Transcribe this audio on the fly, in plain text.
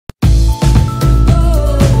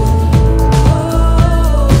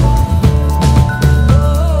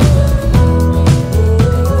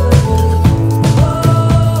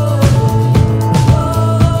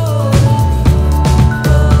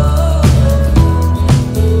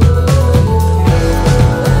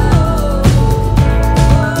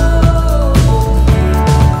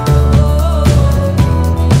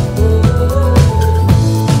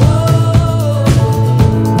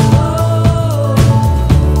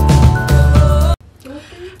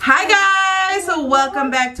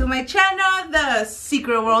welcome back to my channel, The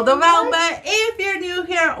Secret World of Alba. If you're new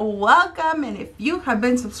here, welcome, and if you have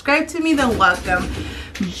been subscribed to me, then welcome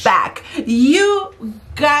back. You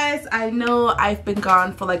guys, I know I've been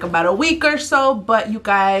gone for like about a week or so, but you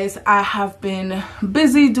guys, I have been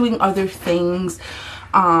busy doing other things,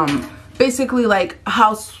 basically like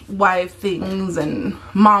housewife things and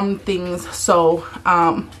mom things. So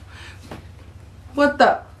what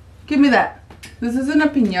the, give me that. This isn't a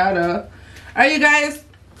piñata. Alright, you guys,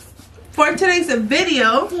 for today's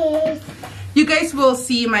video, you guys will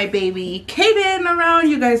see my baby Caden around.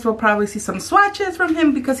 You guys will probably see some swatches from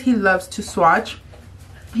him because he loves to swatch.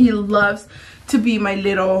 He loves to be my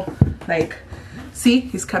little, like, see,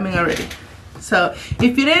 he's coming already. So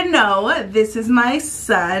if you didn't know, this is my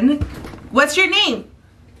son. What's your name?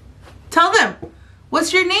 Tell them.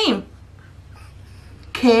 What's your name?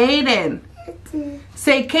 Caden.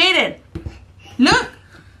 Say Caden. Look.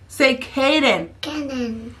 Say Caden.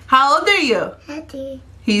 Caden. How old are you? 30.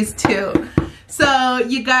 He's 2. So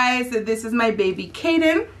you guys, this is my baby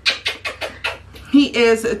Caden. He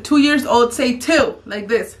is 2 years old. Say 2, like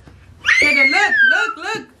this. Caden,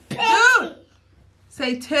 look. 2.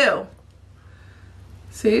 Say 2.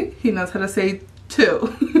 See, he knows how to say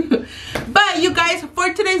 2. But you guys,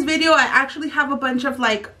 for today's video, I actually have a bunch of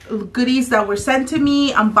like goodies that were sent to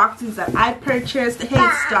me, unboxings that I purchased. Hey,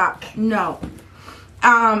 stop. No.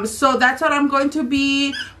 So that's what I'm going to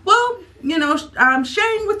be, well, you know,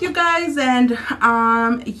 sharing with you guys, and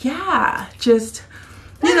yeah, just,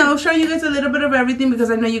 you know, showing you guys a little bit of everything because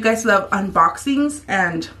I know you guys love unboxings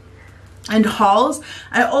and hauls.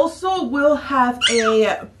 I also will have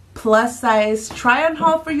a plus size try on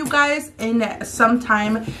haul for you guys in some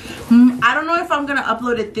time. I don't know if I'm gonna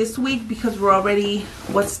upload it this week because we're already,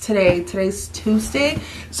 what's today? Today's Tuesday,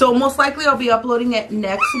 so most likely I'll be uploading it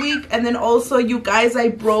next week. And then also, you guys, I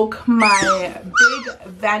broke my big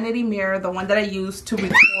vanity mirror, the one that I used to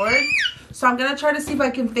record, so I'm gonna try to see if I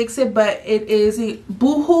can fix it. But it is a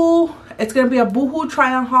Boohoo, it's gonna be a Boohoo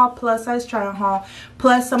try on haul, plus size try on haul,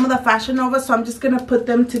 plus some of the Fashion Nova. So I'm just gonna put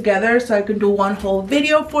them together so I can do one whole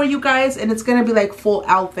video for you guys, and it's gonna be like full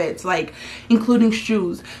outfits, like including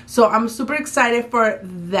shoes. So I'm super excited for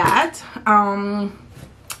that.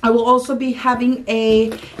 I will also be having a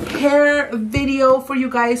hair video for you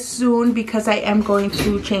guys soon because I am going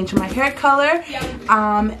to change my hair color.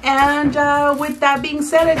 And with that being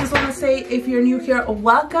said, I just want to say, if you're new here,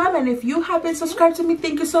 welcome. And if you have been subscribed to me,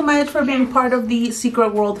 thank you so much for being part of the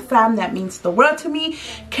Secret World fam. That means the world to me.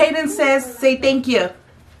 Caden says, say thank you.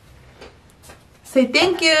 Say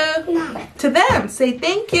thank you to them. Say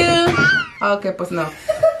thank you. Okay, pues no.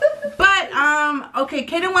 Okay,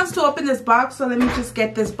 Caden wants to open this box, so let me just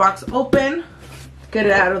get this box open, get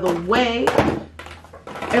it out of the way.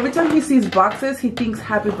 Every time he sees boxes, he thinks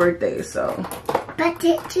happy birthday, so.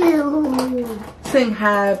 Birthday too. Sing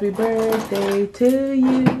happy birthday to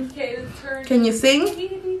you. Can you sing?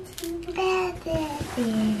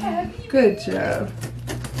 Good job.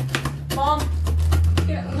 Mom,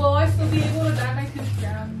 will I still be able to dye my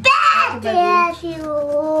Instagram? Birthday to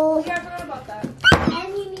you. Yeah, I forgot about that.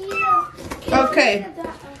 Okay,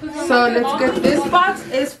 so let's get this box.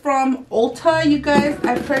 Is from Ulta, you guys.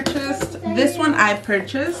 I purchased this one. I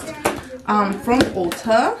purchased from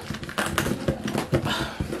Ulta.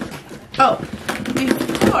 Oh,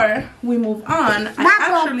 before we move on, I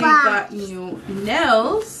actually got new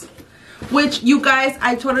nails, which you guys,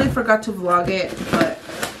 I totally forgot to vlog it, but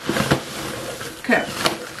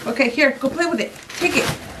okay, here, go play with it. Take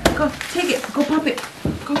it, go take it, go pop it,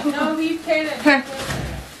 go. No, leave Caden. Here.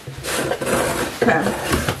 Okay.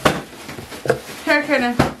 Here,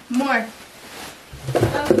 Caden. More.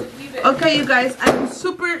 Okay, you guys, I'm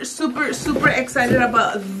super excited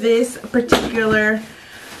about this particular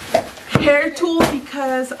hair tool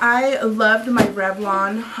because I loved my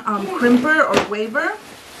Revlon crimper or waver,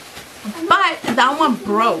 but that one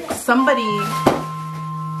broke. Somebody,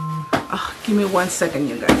 give me 1 second,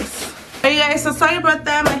 you guys. Hey guys, so sorry about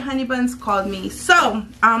that. My honey buns called me. So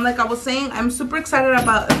like I was saying, I'm super excited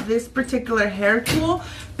about this particular hair tool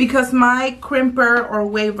because my crimper or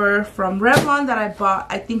waver from Revlon that I bought,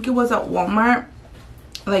 I think it was at Walmart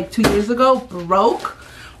like 2 years ago, broke,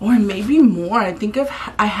 or maybe more. I think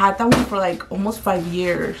I had that one for like almost 5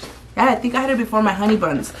 years. Yeah, I think I had it before my honey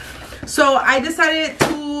buns. So I decided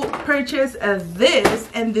to purchase this,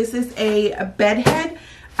 and this is a bed head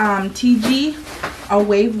TG, a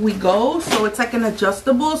wave we go. So it's like an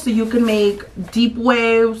adjustable, so you can make deep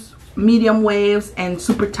waves, medium waves, and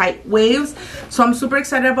super tight waves. So I'm super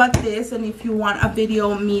excited about this, and if you want a video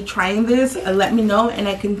of me trying this, let me know and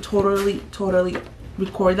I can totally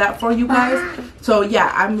record that for you guys. So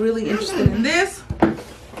yeah, I'm really interested in this.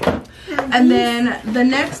 And then the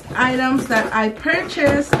next items that I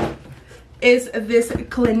purchased is this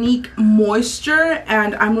Clinique Moisture,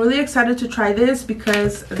 and I'm really excited to try this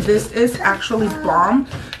because this is actually bomb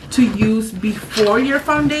to use before your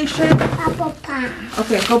foundation.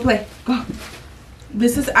 Okay, go play. Go.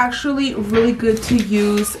 This is actually really good to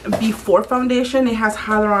use before foundation. It has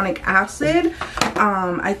hyaluronic acid.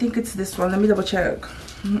 I think it's this one. Let me double check.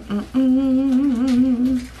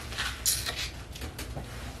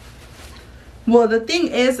 Well, the thing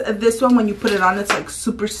is, this one, when you put it on, it's like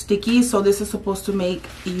super sticky. So this is supposed to make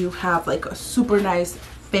you have like a super nice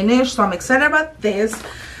finish. So I'm excited about this.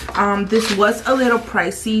 This was a little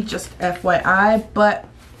pricey, just FYI, but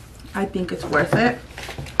I think it's worth it.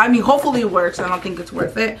 I mean, hopefully it works. I don't think it's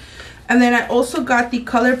worth it. And then I also got the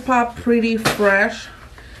ColourPop Pretty Fresh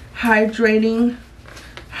Hydrating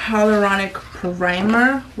Hyaluronic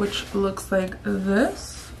Primer, which looks like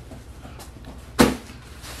this.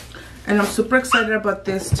 And I'm super excited about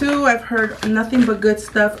this too. I've heard nothing but good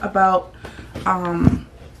stuff about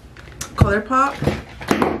ColourPop.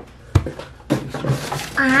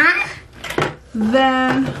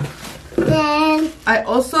 Then I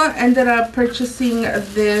also ended up purchasing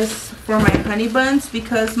this for my honey buns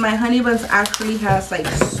because my honey buns actually has like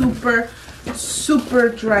super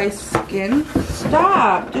dry skin.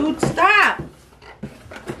 Stop, dude, stop.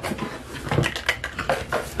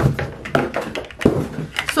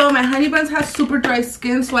 So my honey buns has super dry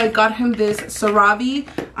skin, so I got him this CeraVe.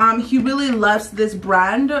 He really loves this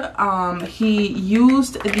brand. He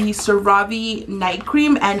used the CeraVe night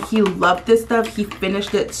cream and he loved this stuff. He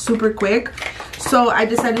finished it super quick. So I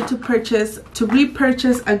decided to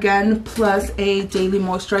repurchase again, plus a daily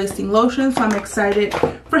moisturizing lotion. So I'm excited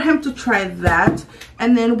for him to try that.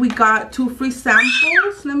 And then we got 2 free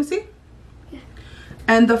samples. Let me see.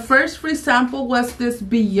 And the first free sample was this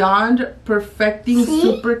Beyond Perfecting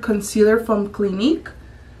Super Concealer from Clinique.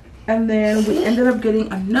 And then we ended up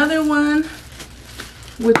getting another one,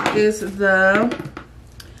 which is the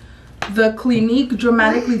Clinique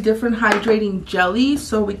Dramatically Different Hydrating Jelly.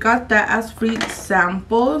 So we got that as free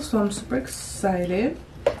samples. So I'm super excited.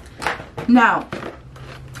 Now,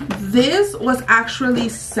 this was actually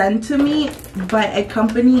sent to me by a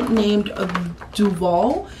company named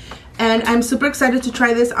Duvolle. And I'm super excited to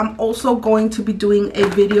try this. I'm also going to be doing a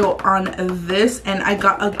video on this, and I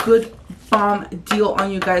got a good bomb deal on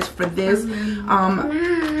you guys for this.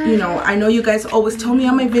 You know, I know you guys always tell me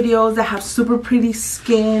on my videos that have super pretty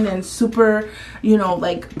skin and super, you know,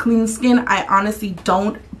 like clean skin. I honestly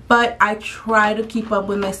don't, but I try to keep up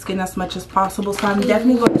with my skin as much as possible. So I'm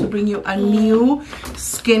definitely going to bring you a new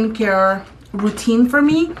skincare routine for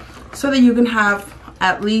me so that you can have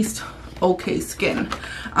at least okay skin.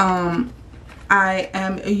 I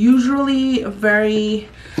am usually very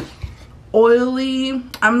oily.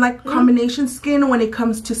 I'm like combination skin when it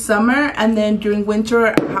comes to summer, and then during winter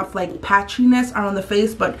I have like patchiness around the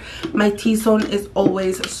face, but my T-zone is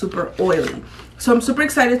always super oily. So I'm super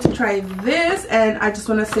excited to try this, and I just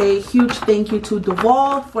want to say a huge thank you to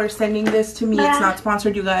Duvolle for sending this to me. It's not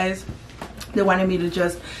sponsored, you guys. They wanted me to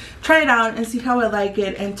just try it out and see how I like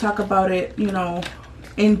it and talk about it, you know,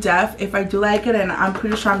 in depth if I do like it. And I'm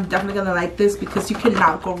pretty sure I'm definitely gonna like this because you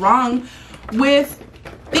cannot go wrong with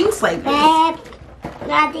things like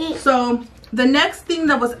this. So the next thing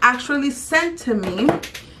that was actually sent to me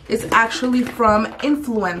is actually from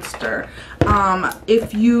Influencer.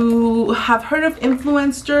 If you have heard of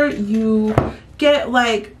Influencer, you get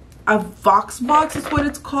like a Vox box is what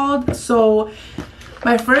it's called. So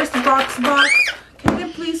my first Vox box, can you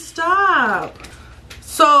please stop?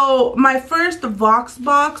 So my first Vox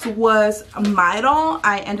box was Midol.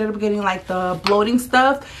 I ended up getting like the bloating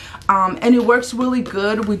stuff, and it works really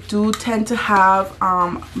good. We do tend to have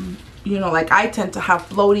you know, like I tend to have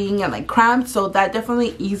bloating and like cramps, so that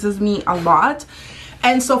definitely eases me a lot.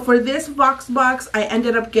 And so for this Vox box, I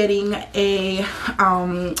ended up getting a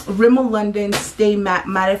Rimmel London Stay Matte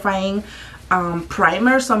Mattifying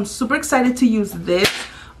primer. So I'm super excited to use this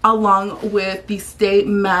along with the Stay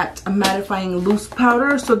Matte Mattifying Loose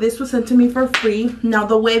Powder. So this was sent to me for free. Now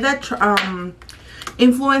the way that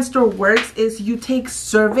Influencer works is you take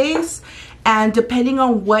surveys, and depending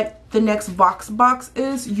on what the next Vox box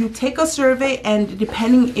is, you take a survey, and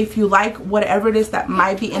depending if you like whatever it is that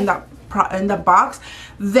might be in the box,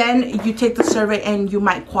 then you take the survey and you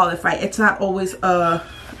might qualify. It's not always a,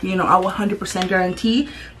 you know, a 100% guarantee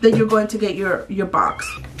that you're going to get your box.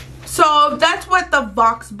 So that's what the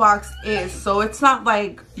Vox box is. So it's not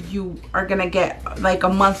like you are gonna get like a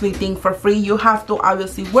monthly thing for free. You have to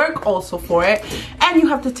obviously work also for it, and you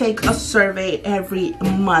have to take a survey every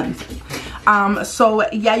month. So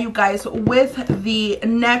yeah, you guys, with the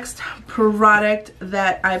next product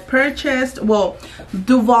that I purchased, well,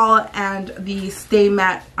 Duvolle and the Stay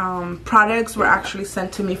Matte products were actually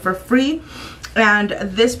sent to me for free. And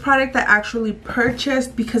this product I actually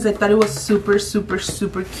purchased because I thought it was super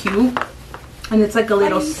cute, and it's like a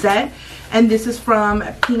little set. And this is from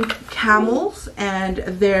Pink Camels, and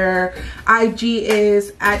their IG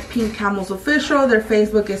is @PinkCamelsOfficial. Their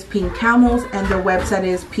Facebook is Pink Camels, and their website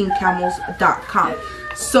is pinkcamels.com.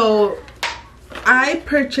 So I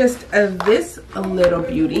purchased this little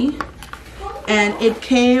beauty, and it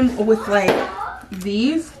came with like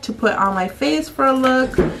these to put on my face for a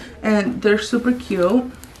look, and they're super cute.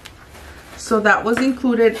 So that was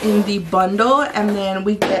included in the bundle, and then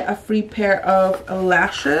we get a free pair of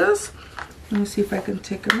lashes. Let me see if I can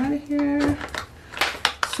take them out of here.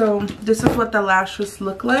 So this is what the lashes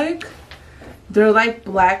look like. They're like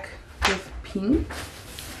black with pink.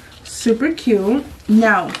 Super cute.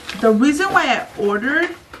 Now, the reason why I ordered,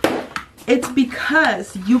 it's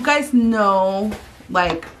because you guys know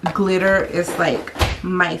like glitter is like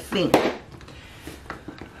my thing.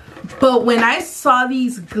 But when I saw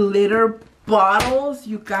these glitter bottles,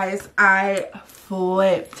 you guys, I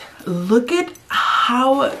flipped. Look at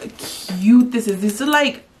how cute this is. This is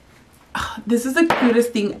like, this is the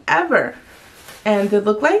cutest thing ever. And they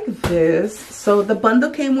look like this. So the bundle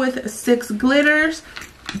came with 6 glitters,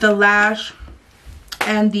 the lash,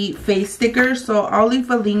 and the face stickers. So I'll leave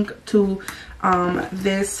a link to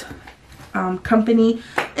this company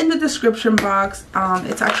in the description box.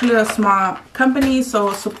 It's actually a small company,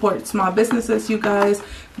 so support small businesses, you guys.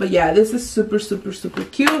 But yeah, this is super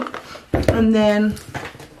cute. And then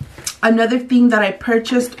another thing that I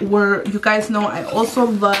purchased were, you guys know I also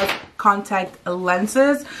love contact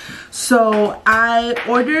lenses. So I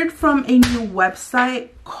ordered from a new website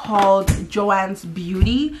called Joanne's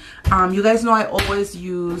Beauty. You guys know I always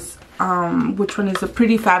use which one is a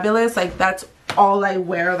Pretty Fabulous. Like that's all I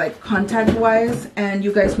wear, like contact wise. And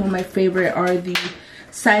you guys know my favorite are the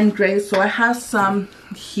satin gray. So I have some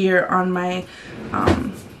here on my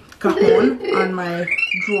cajon, on my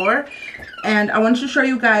drawer. And I want to show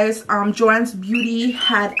you guys, Joanne's Beauty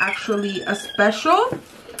had actually a special,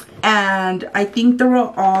 and I think they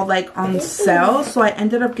were all like on sale. So I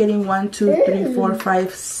ended up getting 1, 2, 3, 4,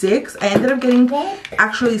 5, 6. I ended up getting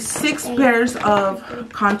actually 6 pairs of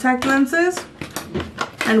contact lenses.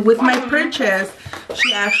 And with my purchase,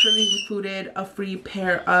 she actually included a free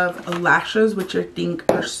pair of lashes, which I think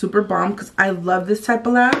are super bomb because I love this type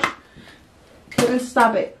of lash.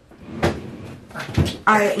 Stop it.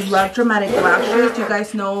 I love dramatic lashes. You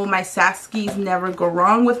guys know my Saskies never go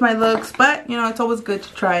wrong with my looks, but you know, it's always good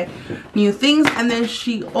to try new things. And then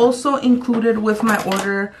she also included with my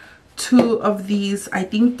order 2 of these. I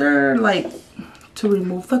think they're like to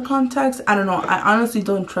remove the contacts. I don't know. I honestly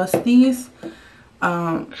don't trust these.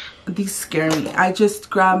 These scare me. I just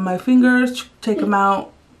grab my fingers, take them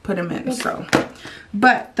out, put them in. So,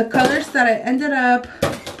 but the colors that I ended up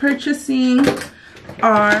purchasing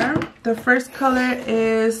are, the first color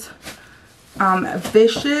is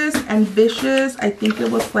Vicious, and Vicious, I think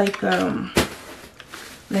it was like a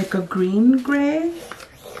green gray.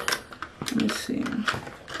 Let me see.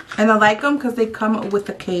 And I like them because they come with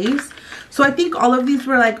a case. So I think all of these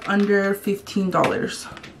were like under $15.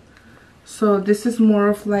 So this is more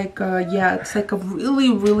of like a, yeah, it's like a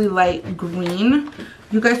really light green.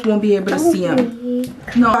 You guys won't be able to see them.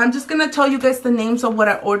 No, I'm just gonna tell you guys the names of what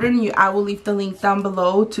I ordered, and I will leave the link down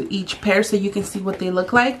below to each pair so you can see what they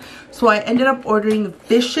look like. So I ended up ordering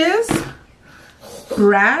Vicious,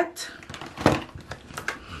 Brat,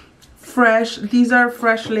 Fresh. These are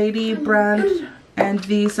Fresh Lady brand, and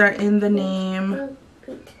these are in the name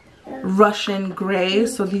Russian Gray.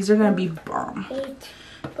 So these are gonna be bomb.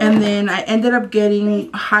 And then I ended up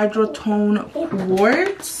getting Hydrotone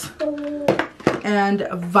Quartz and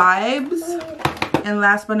Vibes, and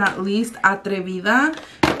last but not least Atrevida.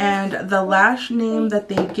 And the lash name that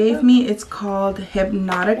they gave me, it's called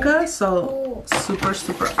Hypnotica. So super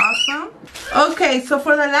awesome. Okay, so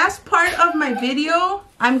for the last part of my video,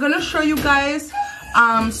 I'm gonna show you guys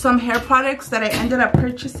some hair products that I ended up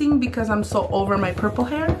purchasing because I'm so over my purple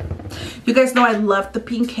hair. You guys know I love the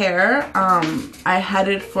pink hair. I had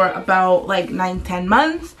it for about like 9-10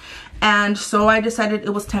 months, and so I decided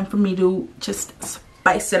it was time for me to just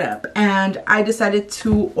spice it up, and I decided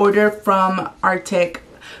to order from Arctic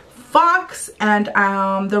Fox. And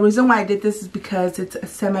the reason why I did this is because it's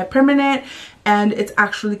semi-permanent and it's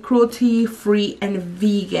actually cruelty free and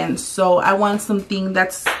vegan. So I want something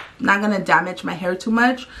that's not gonna damage my hair too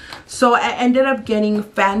much. So I ended up getting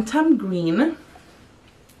Phantom Green,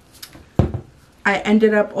 I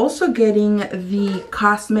ended up also getting the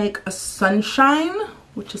Cosmic Sunshine,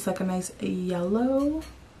 which is like a nice yellow.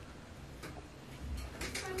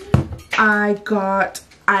 I got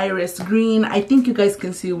Iris Green. I think you guys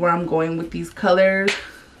can see where I'm going with these colors.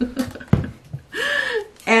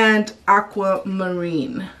 And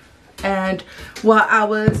Aquamarine. And while I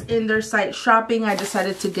was in their site shopping, I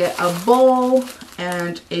decided to get a bowl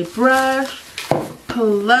and a brush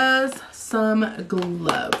plus some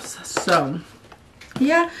gloves. So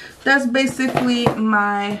yeah, that's basically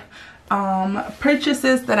my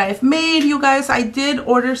purchases that I've made, you guys. I did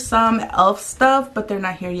order some elf stuff, but they're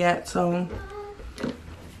not here yet, so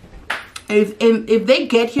if they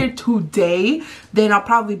get here today, then I'll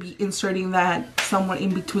probably be inserting that somewhere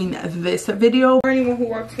in between this video. For anyone who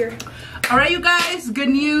works here. All right, you guys, good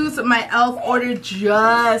news. My elf order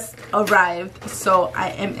just arrived, so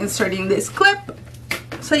I am inserting this clip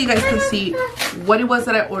so you guys can see what it was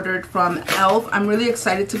that I ordered from elf. I'm really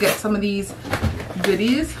excited to get some of these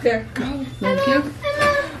goodies. There. Thank you.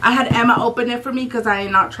 I had Emma open it for me because I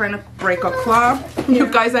am not trying to break a claw. You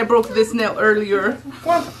guys, I broke this nail earlier.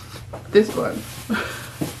 This one.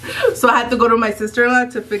 So I had to go to my sister-in-law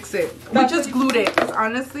to fix it. We just glued it because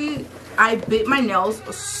honestly, I bit my nails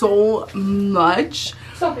so much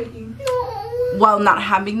while not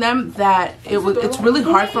having them that it's really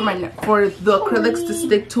hard for the acrylics to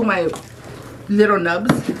stick to my little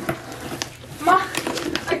nubs. Ma,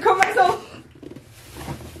 I cut myself.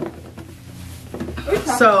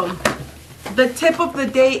 So the tip of the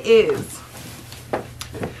day is,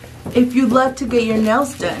 if you love to get your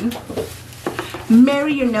nails done,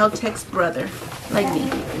 marry your nail tech's brother like me,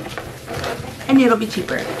 and it'll be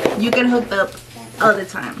cheaper. You get hooked up all the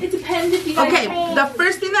time. It depends if you guys. Okay, the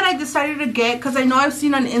first thing that I decided to get, because I know I've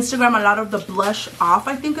seen on Instagram a lot of the blush off,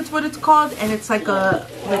 I think it's what it's called, and it's like a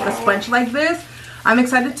sponge like this. I'm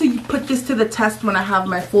excited to put this to the test when I have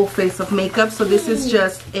my full face of makeup. So this is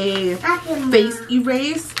just a face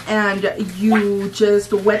erase, and you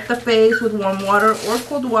just wet the face with warm water or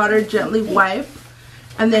cold water, gently wipe,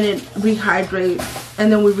 and then it rehydrates,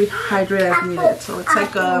 and then we rehydrate as needed. So it's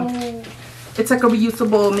like a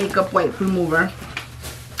reusable makeup wipe remover.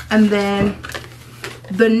 And then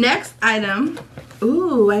the next item,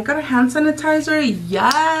 ooh, I got a hand sanitizer.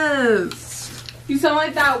 Yes. You sound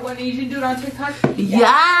like that one Asian dude on TikTok.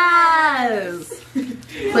 Yes.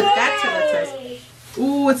 Put that to the test.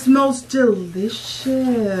 Ooh, it smells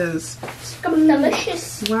delicious.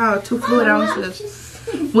 Delicious. Wow, 2 fluid ounces.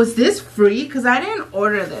 Was this free? Because I didn't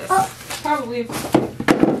order this. Probably.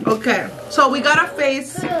 Okay, so we got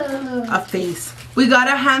we got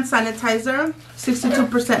a hand sanitizer,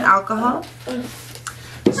 62% alcohol.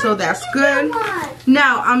 So that's good.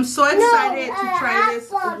 Now I'm so excited to try this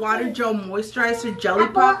water gel moisturizer jelly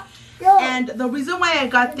pop. And the reason why I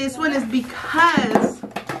got this one is because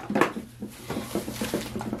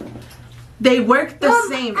they work the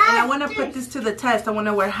same, and I want to put this to the test. I want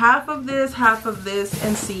to wear half of this,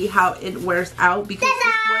 and see how it wears out, because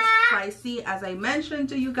this was pricey, as I mentioned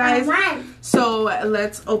to you guys. So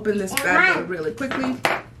let's open this bad boy really quickly.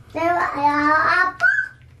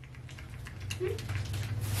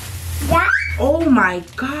 Oh my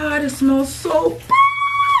god, it smells so bad.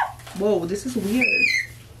 Whoa, this is weird.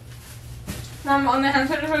 On the hand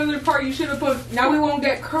sanitizer part, you should have put, now we won't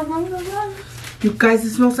get coronavirus. You guys,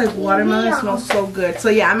 it smells like watermelon. It smells so good. So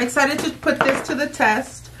yeah, I'm excited to put this to the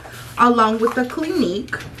test along with the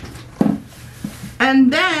Clinique.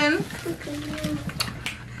 And then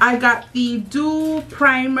I got the Dew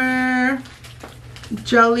Primer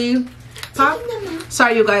Jelly Pop.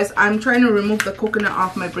 Sorry you guys, I'm trying to remove the coconut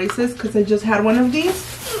off my braces because I just had one of these.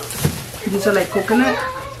 These are like coconut.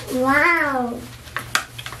 Wow.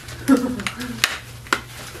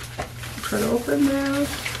 Try to open this.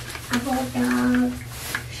 Apple dog.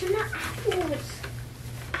 Should not apples.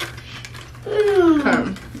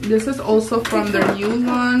 Okay. This is also from their new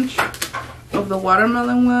launch of the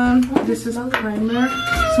watermelon one. This is primer.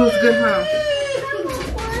 Smells good, huh?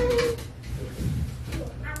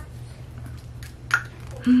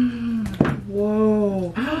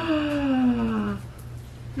 Whoa.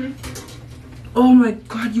 Oh my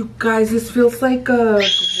god, you guys, this feels like a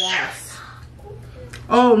gloss.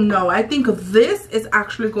 Oh no, I think this is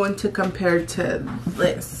actually going to compare to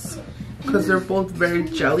this, because they're both very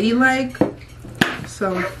jelly like.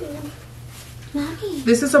 So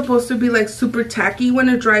this is supposed to be like super tacky when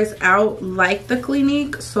it dries out, like the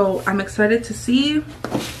Clinique. So I'm excited to see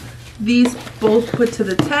these both put to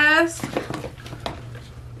the test.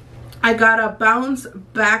 I got a Bounce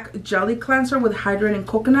Back Jelly Cleanser with hydrating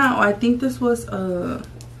coconut. Oh, I think this was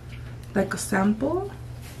like a sample.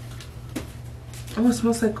 Oh, it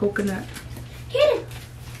smells like coconut. Here.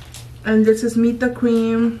 And this is Meet the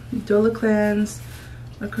Cream, Duvolle Cleanse,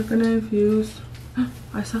 a coconut infused.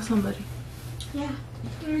 I saw somebody. Yeah.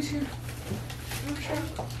 Let me see. I'm sure.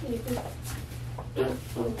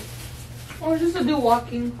 Or just to do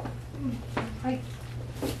walking. Like.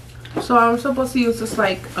 So I'm supposed to use this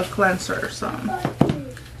like a cleanser or something.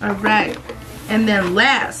 Alright. And then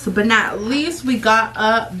last but not least, we got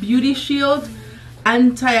a Beauty Shield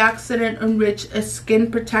antioxidant enriched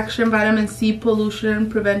skin protection vitamin C pollution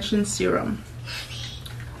prevention serum.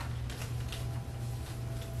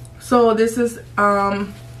 So this is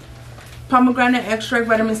pomegranate extract,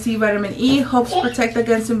 vitamin C, vitamin E, helps protect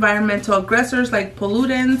against environmental aggressors like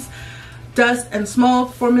pollutants, dust and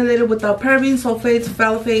smoke, formulated without parabens, sulfates,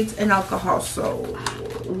 phthalates, and alcohol. So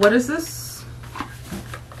what is this?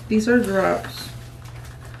 These are drops.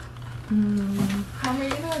 Mom, are you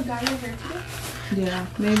gonna dye your hair today? Yeah,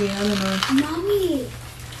 maybe, I don't know. Mommy.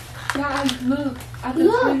 Yeah, look at the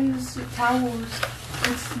twins' towels.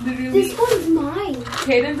 It's literally. This one's mine.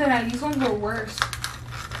 Kaden's and these ones were worse.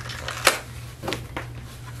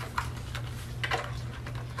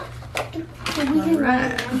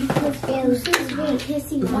 Alright. Because this is really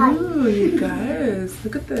pissy white. Ooh, you guys,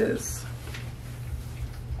 look at this.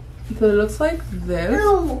 So it looks like this.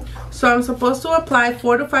 No. So I'm supposed to apply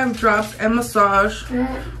 4 to 5 drops and massage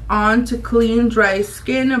on to clean dry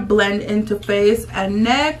skin, blend into face and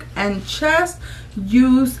neck and chest.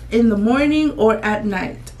 Use in the morning or at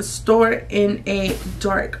night. Store in a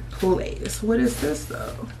dark place. What is this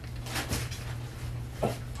though?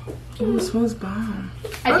 Oh, it smells bomb.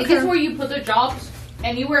 I think it's where you put the drops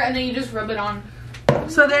anywhere and then you just rub it on.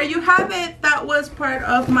 So there you have it. That was part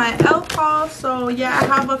of my elf haul. So yeah, I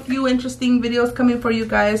have a few interesting videos coming for you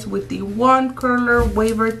guys with the wand curler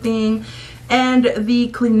waver thing and the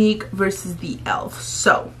Clinique versus the elf.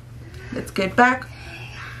 So let's get back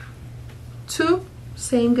to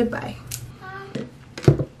saying goodbye.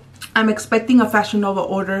 I'm expecting a Fashion Nova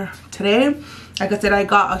order today. Like I said, I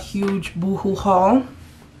got a huge boohoo haul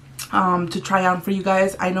to try on for you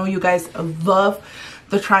guys. I know you guys love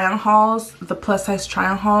the try on hauls, the plus size try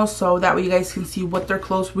on hauls, so that way you guys can see what their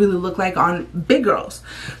clothes really look like on big girls.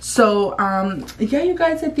 So yeah, you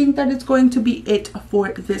guys, I think that it's going to be it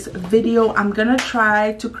for this video. I'm gonna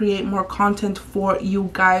try to create more content for you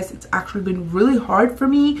guys. It's actually been really hard for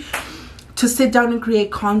me to sit down and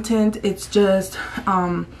create content. It's just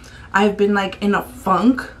I've been like in a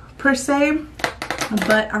funk per se,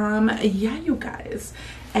 but yeah, you guys.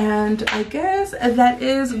 And I guess that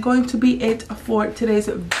is going to be it for today's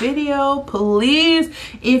video. Please,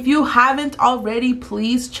 if you haven't already,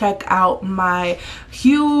 please check out my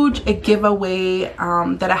huge giveaway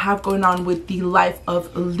that I have going on with the Life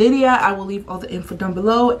of Lydia. I will leave all the info down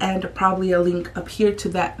below and probably a link up here to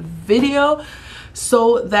that video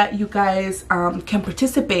so that you guys can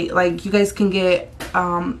participate. Like, you guys can get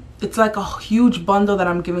it's like a huge bundle that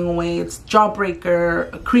I'm giving away. It's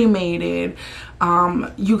Jawbreaker, cremated.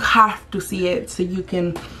 You have to see it so you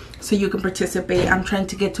can participate. I'm trying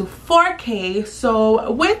to get to 4K.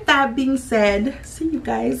 So with that being said, see you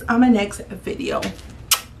guys on my next video.